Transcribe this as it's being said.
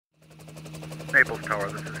Naples Tower,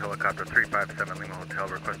 this is helicopter 357 Lima Hotel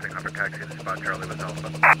requesting hover taxi to spot Charlie with Alpha.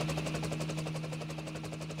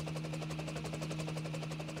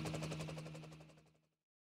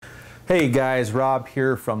 Hey guys, Rob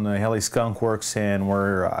here from the Heli Skunk Works, and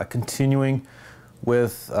we're continuing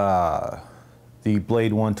with the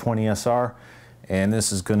Blade 120 SR, and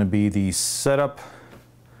this is going to be the setup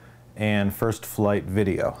and first flight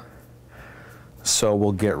video. So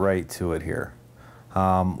we'll get right to it here.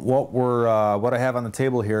 What I have on the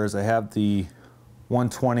table here is I have the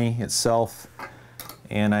 120 itself,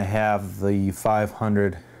 and I have the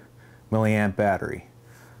 500 milliamp battery.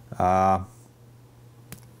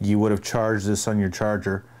 You would have charged this on your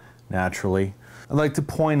charger, naturally. I'd like to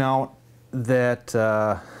point out that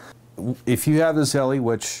if you have this heli,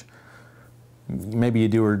 which maybe you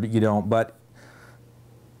do or you don't, but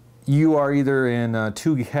you are either in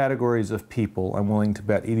two categories of people, I'm willing to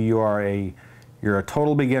bet. Either you're a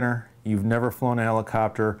total beginner, you've never flown a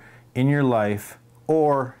helicopter in your life,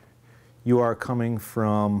 or you are coming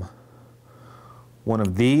from one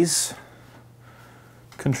of these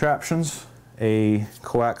contraptions, a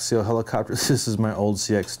coaxial helicopter. This is my old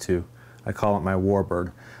CX-2. I call it my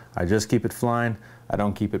warbird. I just keep it flying, I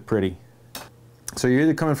don't keep it pretty. So you're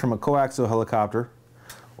either coming from a coaxial helicopter,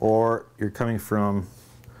 or you're coming from,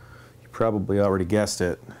 you probably already guessed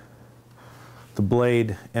it, the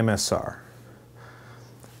Blade MSR.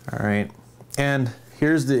 All right, and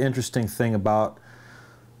here's the interesting thing about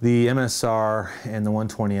the MSR and the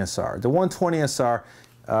 120 SR. The 120 SR,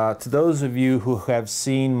 to those of you who have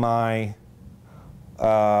seen my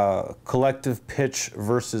collective pitch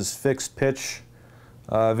versus fixed pitch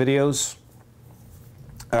videos,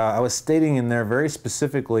 I was stating in there very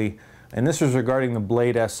specifically, and this was regarding the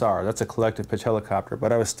Blade SR, that's a collective pitch helicopter,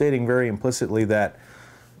 but I was stating very implicitly that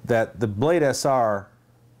the Blade SR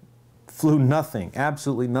flew nothing,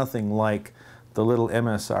 absolutely nothing like the little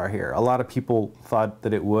MSR here. A lot of people thought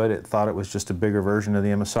that it would. It thought it was just a bigger version of the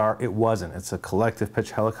MSR. It wasn't. It's a collective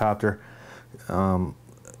pitch helicopter,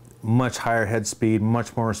 much higher head speed,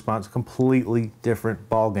 much more response, completely different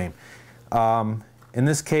ball game. In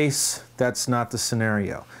this case, that's not the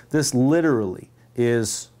scenario. This literally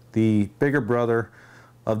is the bigger brother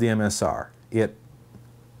of the MSR. It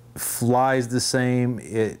flies the same,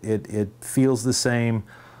 it feels the same.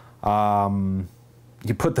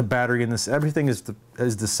 You put the battery in this, everything is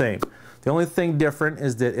the same. The only thing different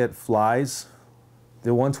is that it flies,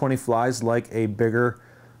 the 120 flies like a bigger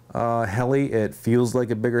heli, it feels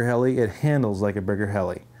like a bigger heli, it handles like a bigger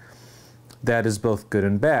heli. That is both good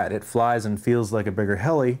and bad. It flies and feels like a bigger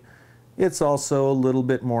heli. It's also a little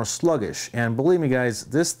bit more sluggish, and believe me guys,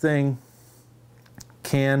 this thing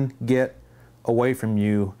can get away from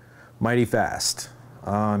you mighty fast.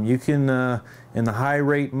 You can, in the high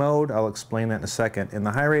rate mode, I'll explain that in a second. In the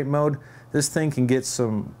high rate mode, this thing can get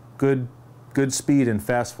some good speed and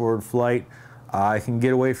fast forward flight. It can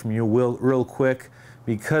get away from you real quick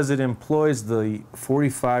because it employs the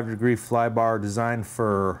 45-degree flybar designed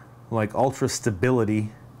for like ultra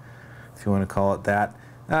stability, if you want to call it that.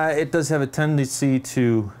 It does have a tendency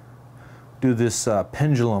to do this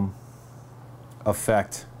pendulum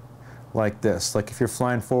effect, like this. Like if you're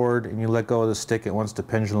flying forward and you let go of the stick, it wants to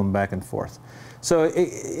pendulum back and forth. So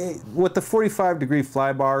with the 45-degree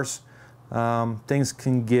fly bars, things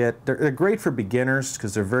can get, they're great for beginners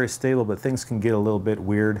because they're very stable, but things can get a little bit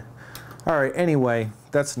weird. All right, anyway,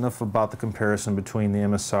 that's enough about the comparison between the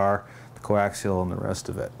MSR, the coaxial, and the rest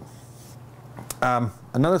of it.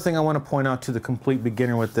 Another thing I want to point out to the complete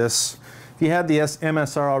beginner with this, if you had the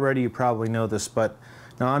MSR already, you probably know this, but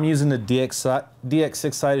now I'm using the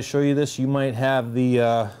DX6i to show you this. You might have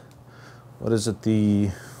the, what is it,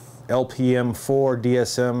 the LPM4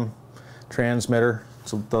 DSM transmitter.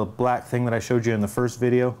 It's the black thing that I showed you in the first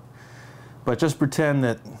video. But just pretend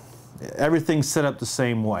that everything's set up the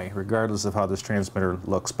same way, regardless of how this transmitter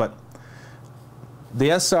looks. But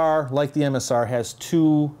the SR, like the MSR, has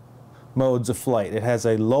two modes of flight. It has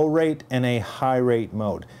a low rate and a high rate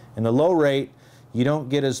mode. In the low rate, you don't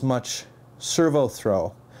get as much servo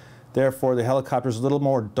throw. Therefore, the helicopter is a little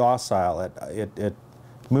more docile. It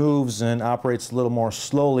moves and operates a little more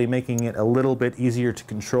slowly, making it a little bit easier to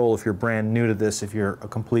control if you're brand new to this, if you're a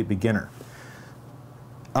complete beginner.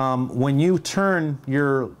 When you turn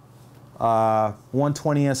your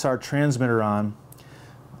 120 SR transmitter on,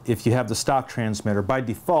 if you have the stock transmitter, by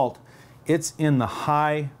default, it's in the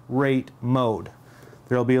high rate mode.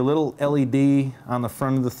 There'll be a little LED on the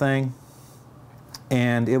front of the thing,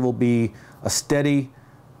 and it will be a steady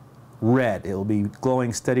red. It will be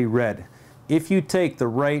glowing steady red. If you take the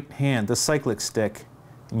right hand, the cyclic stick,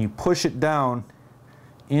 and you push it down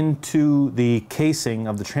into the casing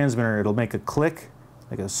of the transmitter, it'll make a click,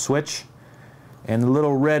 like a switch, and the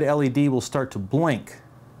little red LED will start to blink.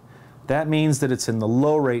 That means that it's in the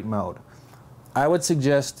low rate mode. I would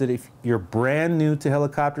suggest that if you're brand new to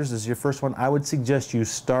helicopters, this is your first one, I would suggest you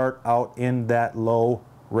start out in that low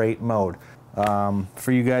rate mode.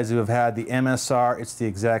 For you guys who have had the MSR, it's the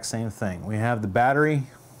exact same thing. We have the battery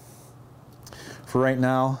for right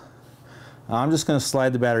now. I'm just going to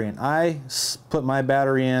slide the battery in. I put my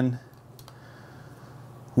battery in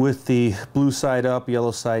with the blue side up,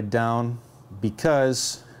 yellow side down,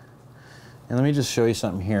 because, and let me just show you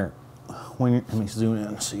something here. Let me zoom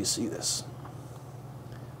in so you see this.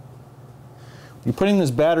 You're putting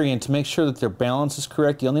this battery in to make sure that their balance is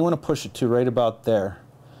correct. You only want to push it to right about there.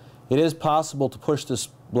 It is possible to push this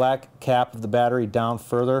black cap of the battery down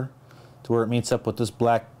further to where it meets up with this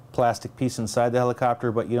black plastic piece inside the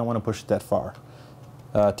helicopter, but you don't want to push it that far.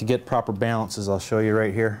 To get proper balances, I'll show you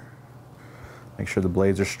right here. Make sure the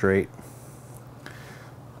blades are straight.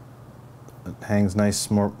 It hangs nice,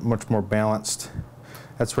 much more balanced.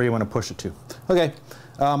 That's where you want to push it to. Okay,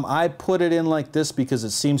 I put it in like this because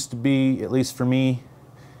it seems to be, at least for me,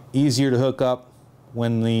 easier to hook up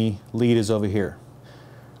when the lead is over here.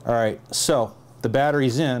 All right, so the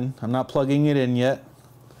battery's in. I'm not plugging it in yet.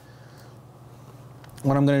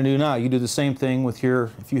 What I'm going to do now, you do the same thing with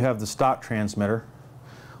your, if you have the stock transmitter.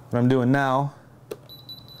 What I'm doing now,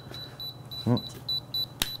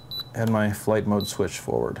 add my flight mode switch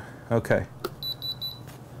forward. Okay.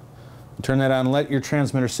 Turn that on and let your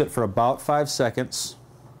transmitter sit for about 5 seconds.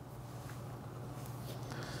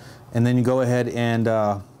 And then you go ahead and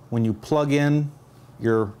when you plug in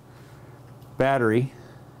your battery,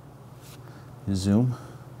 you zoom.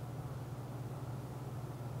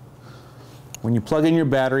 When you plug in your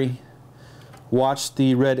battery, watch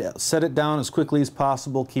the red, set it down as quickly as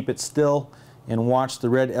possible, keep it still, and watch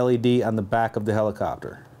the red LED on the back of the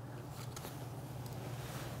helicopter.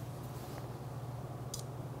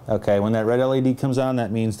 Okay, when that red LED comes on,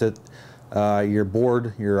 that means that your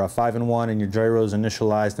board, your 5-in-1 and your gyro is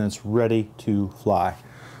initialized and it's ready to fly.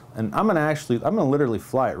 And I'm gonna literally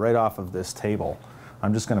fly it right off of this table.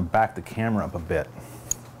 I'm just gonna back the camera up a bit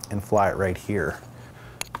and fly it right here.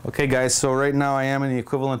 Okay guys, so right now I am in the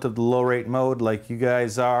equivalent of the low rate mode like you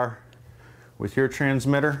guys are with your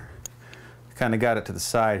transmitter. Kind of got it to the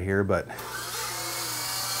side here, but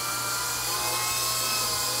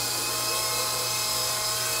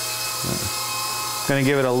gonna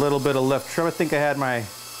give it a little bit of left trim. I think I had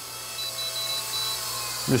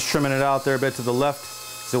just trimming it out there a bit to the left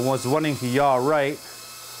because it was wanting to yaw right.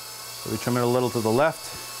 So we trim it a little to the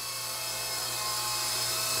left.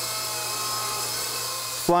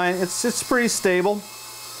 Flying, it's pretty stable.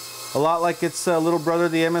 A lot like its little brother,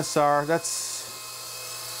 the MSR.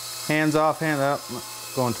 That's hands off, hand up,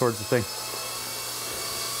 going towards the thing.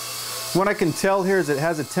 What I can tell here is it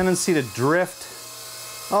has a tendency to drift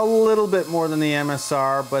a little bit more than the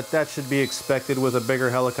MSR, but that should be expected with a bigger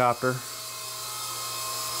helicopter.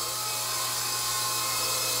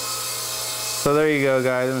 So there you go,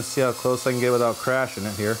 guys. Let's see how close I can get without crashing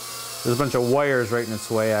it here. There's a bunch of wires right in its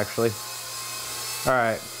way, actually. All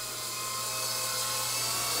right.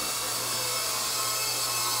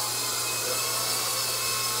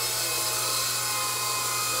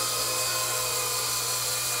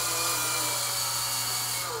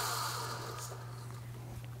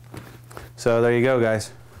 So there you go,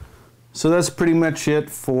 guys. So that's pretty much it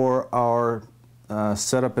for our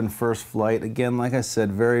setup and first flight. Again, like I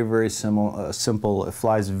said, very, very simple. It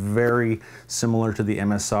flies very similar to the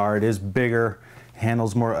MSR. It is bigger,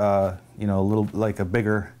 handles more, you know, a little like a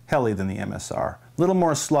bigger heli than the MSR. A little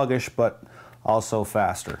more sluggish, but also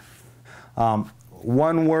faster.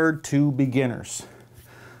 One word to beginners.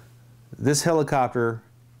 This helicopter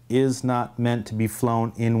is not meant to be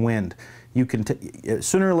flown in wind. You can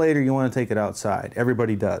sooner or later you want to take it outside.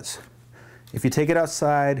 Everybody does. If you take it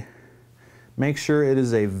outside, make sure it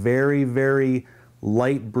is a very, very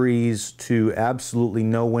light breeze to absolutely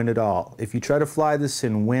no wind at all. If you try to fly this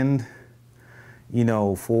in wind, you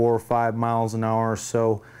know, 4 or 5 miles an hour or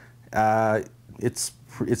so, it's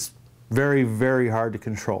very, very hard to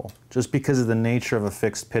control. Just because of the nature of a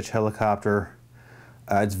fixed pitch helicopter,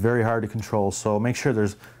 it's very hard to control. So make sure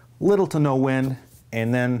there's little to no wind,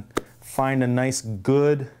 and then find a nice,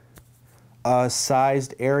 good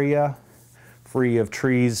sized area free of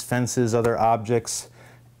trees, fences, other objects,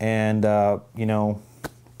 and you know,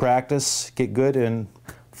 practice, get good, and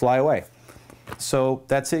fly away. So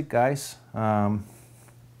that's it, guys.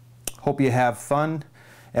 Hope you have fun.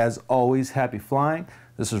 As always, happy flying.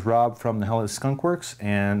 This is Rob from the Heli Skunk Works,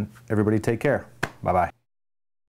 and everybody take care. Bye-bye.